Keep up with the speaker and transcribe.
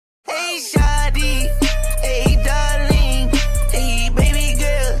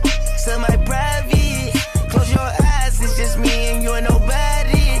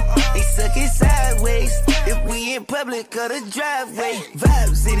public of the driveway.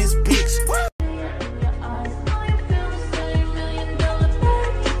 Vibes in this bitch.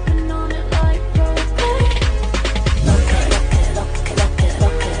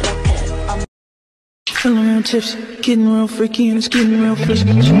 Feeling real tipsy, getting real freaky, and it's getting real frisky.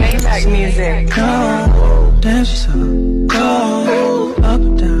 Maybach music. Go, dance yourself. Go, up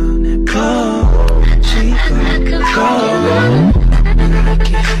and down that go. She go.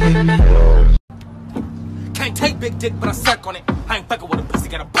 Can't take big dick, but I suck on it. I ain't fucking with a pussy,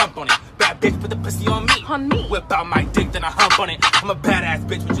 got a bump on it. Bad bitch, put the pussy on me. On me. Whip out my dick, then I hump on it. I'm a badass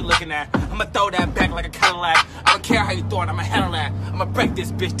bitch, what you looking at? I'ma throw that back like a Cadillac. I don't care how you throw it, I'ma handle that. I'ma break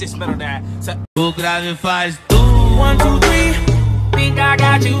this bitch, dismantle that. So, o grave faz tu. 1, 2, 3. Think I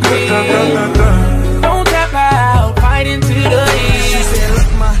got you beat. Don't tap out, fight into the end. She said,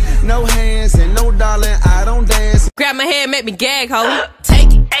 look, my no hands and no darling, I don't dance. Grab my head, make me gag, ho.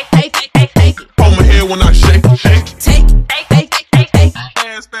 Take it, take it, take it. Hold my head when I shake it, shake it. Take it, take it, take it.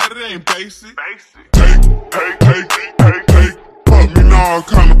 Ass that it ain't basic. Take, put me in all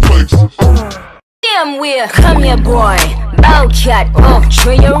kind of places. Damn weird, come here boy. Bow cat, oh,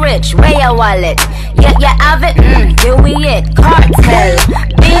 sure you're rich. Where your wallet? Yeah, you have it, here we it. Cartel,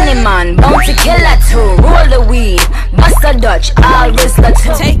 Beanie Man, bounty killer too. Roll the weed, bust a Dutch, all risk the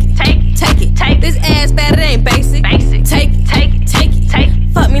two. Take it, take it, take it, take it. This ass bad, it ain't basic. Basic. Take it, take it, take it, take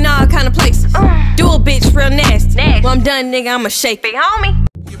it. Fuck me in all kind of places. Do a bitch real nasty. When I'm done, nigga, I'ma shake it. Homie.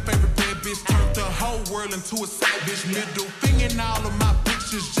 Your favorite bad bitch turned the whole world into a side bitch. Middle finger and all of my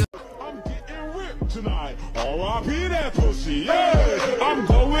pictures just. I'm getting ripped tonight. R.I.P. that pussy, yeah. I'm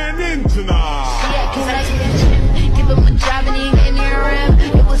going in tonight. Yeah, cause I like to give him a job and he gave me a rim.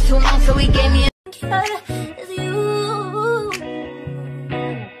 It was too long, so he gave me a it's you.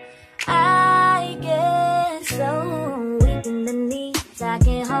 I get so weak in the knees, I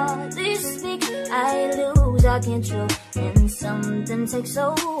can hardly speak. I lose all control, and something takes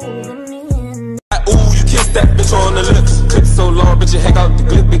over me. ooh, you kiss that bitch on the lips. Clip so long, bitch, you hang out the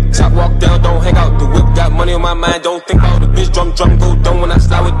clip. Big chop, walk down, don't hang out the whip. Got money on my mind, don't think about the bitch. Drum, go down when I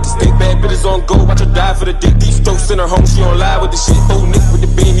slide with the stick. Bad bitches on go, watch her die for the dick. These strokes in her home, she on live with the shit. Oh, Nick with the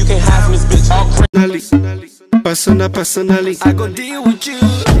beam, you can't hide from this bitch. All Personally, I go deal with you.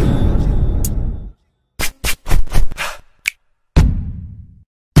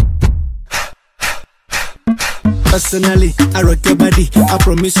 Personally, I rock your body. I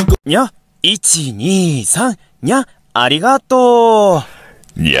promise you go. にゃ、1、2、3、にゃ、ありがと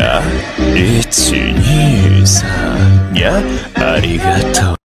う。にゃ、1、2、3、にゃ、ありが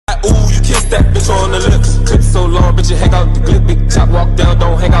とう。 Ooh, you kiss that bitch on the lips. Clip so long, bitch, you hang out the clip. Big chop, walk down,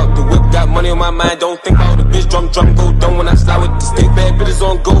 don't hang out the whip. Got money on my mind, don't think about the bitch. Drum, go down when I slide with the stick. Bad bitches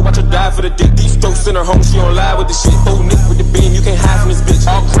on go, watch her die for the dick. These strokes in her home, she on live with the shit. Oh, Nick with the beam, you can't hide from this bitch.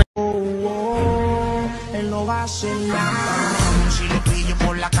 All crazy. Si lo pillo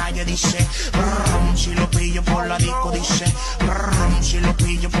por la calle dice, si lo pillo por la disco dice, si lo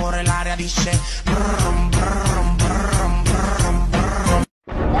pillo por el área dice,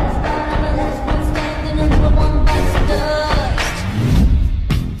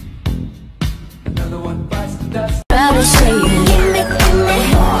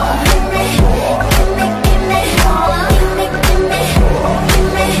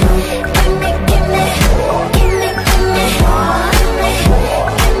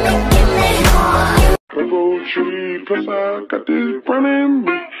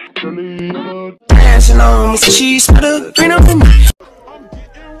 Dancing on me, so she smell the green on me. I'm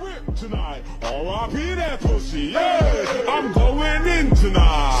getting ripped tonight. R.I.P. that pussy, yeah. I'm going in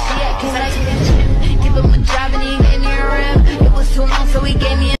tonight. Yeah, cause I like to give him a job and he gave me a rim. It was too long, so he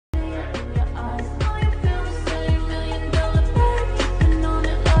gave me a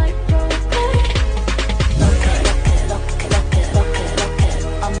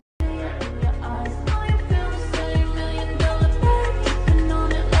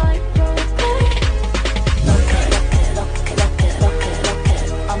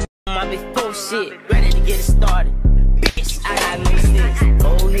shit, ready to get it started. Bitch, I got mixes.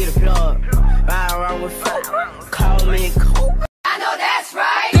 Oh, hit the plug. Ride around with folk. Call me cool. I know that's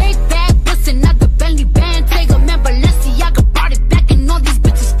right. Big bag, pussy, not the Bentley band. Take a man, Balenciaga brought it back, and all these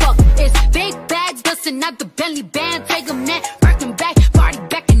bitches fuck. It's big bags, bustin' not the Bentley band. Take a man, working back, party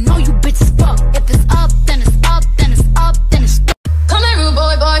back, and all you bitches fuck. If it's up, then it's up, then it's up, then it's up. Come here, rude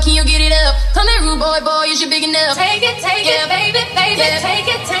boy, can you get it up? Come here, rude boy, is you big enough? Take it, yeah, baby, yeah. Take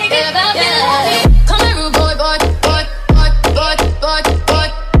it, yeah. Come here, rude boy,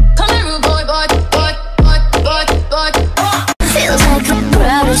 Come here, rude boy, Feels like I'm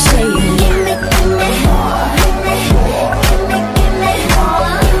proud to say give me more. Give me more.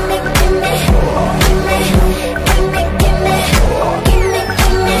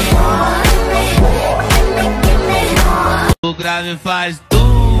 o grave faz tu.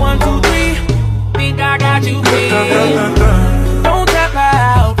 1, 2, 3, think I got you pinned. Don't tap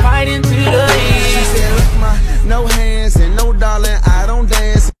out, fight into the end. She said, look, no hands and no darling, I don't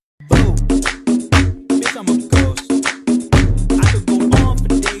dance. Boom. Bitch, I'm a ghost. I could go on for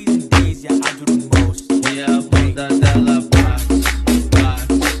days and days, yeah, I do the most. Yeah, bunda dela bate, bate,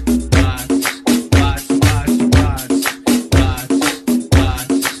 bate, bate, bate, bate,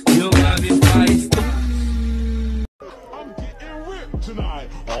 bate. E o grave faz tu. I'm getting ripped tonight.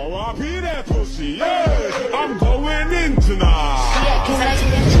 R.I.P. that pussy, yeah. I'm going in tonight. Yeah, cause I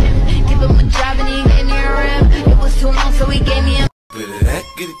give him a job and he gave me a rim. It was too long, so he gave me a. Bit of that,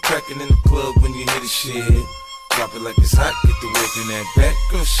 get it crackin' in the club when you hear the shit. Drop it like it's hot, get the work in that back.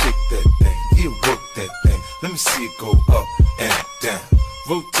 Girl, shake that thing, yeah, work that thing. Let me see it go up and down.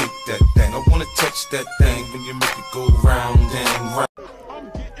 Rotate that thing, I wanna touch that thing when you make it go round and round. I'm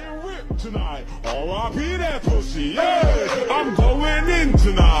getting ripped tonight. R.I.P. that pussy, yeah. I'm going in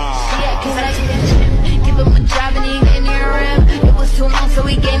tonight. Yeah, cause I give him a job and he gave me a rim. It was too long, so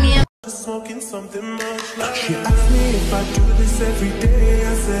he gave me a. Smoking something much like. She asked me if I do this every day.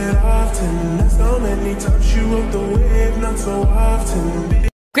 I said often. That's how many times you rode the wave, not so often.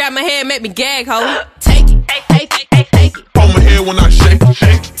 Grab my hair, make me gag, ho. Take it, take it, take it. On my head when I shake it,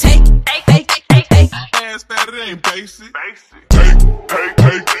 shake it. Take it, take it, take it. Ass fat, it ain't basic. Take,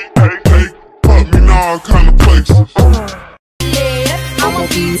 put me in all kind of places. Yeah, I'ma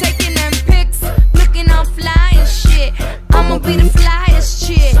be taking them pics, looking all fly and shit. I'ma be the flyest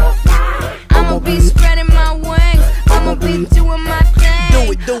chick. I'ma be spreading my wings. I'ma be doing my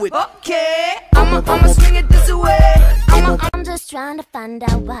thing. Do it. Okay, I'ma swing it this way. I'm just trying to find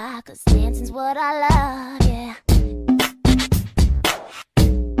out why, cause dancing's what I love, yeah.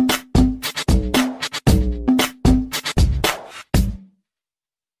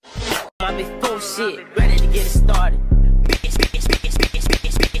 I'm be full shit, ready to get it started.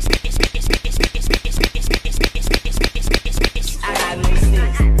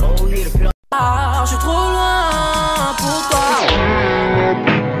 Ah, je suis trop loin pour toi.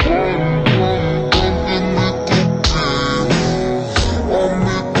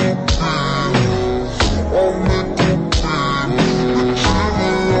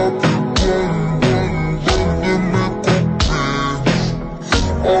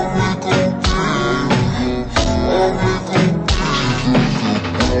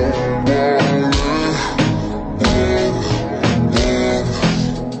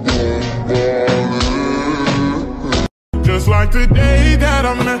 Just like the day that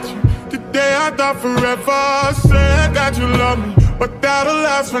I met you, the day I thought forever. Said that you love me, but that'll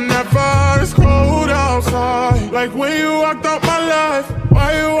last forever. It's cold outside, like when you walked out my life.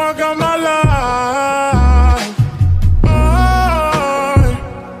 Why you walk out my life? I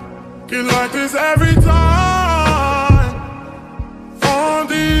get like this every time. On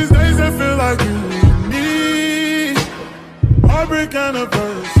these days I feel like you need me. Heartbreak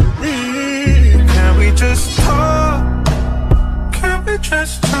anniversary. Can we just talk? Can we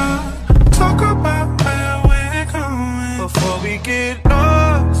just talk about where we're going before we get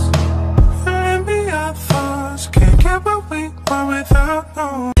lost? Let me our thoughts. Can't get what we want without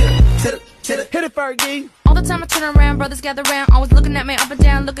knowing. Hit it, Fergie. All the time I turn around, brothers gather round, always looking at me up and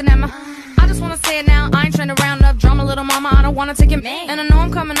down, looking at my. I just wanna say it now, I ain't trying to round up drama, little mama, I don't wanna take it. And I know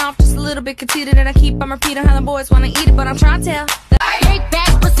I'm coming off just a little bit conceited, and I keep on repeating how the boys wanna eat it, but I'm trying to tell. Big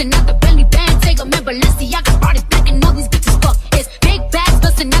bags bustin' out the belly band, take a man, Balenciaga body back, and all these bitches fuck. It's big bags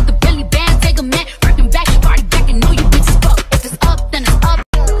bustin' out the belly band, take a man, working back, body back, and all you bitches fuck. If it's up, then it's up.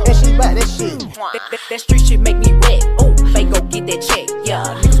 That shit back, that shit. That street shit make me wet. Ooh, they go get that check. Yeah,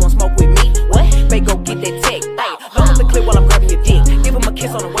 niggas wanna smoke with me. What? They go get that tech. Hey, hold up the clip while I'm grabbing your dick. Give him a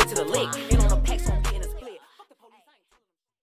kiss on the way.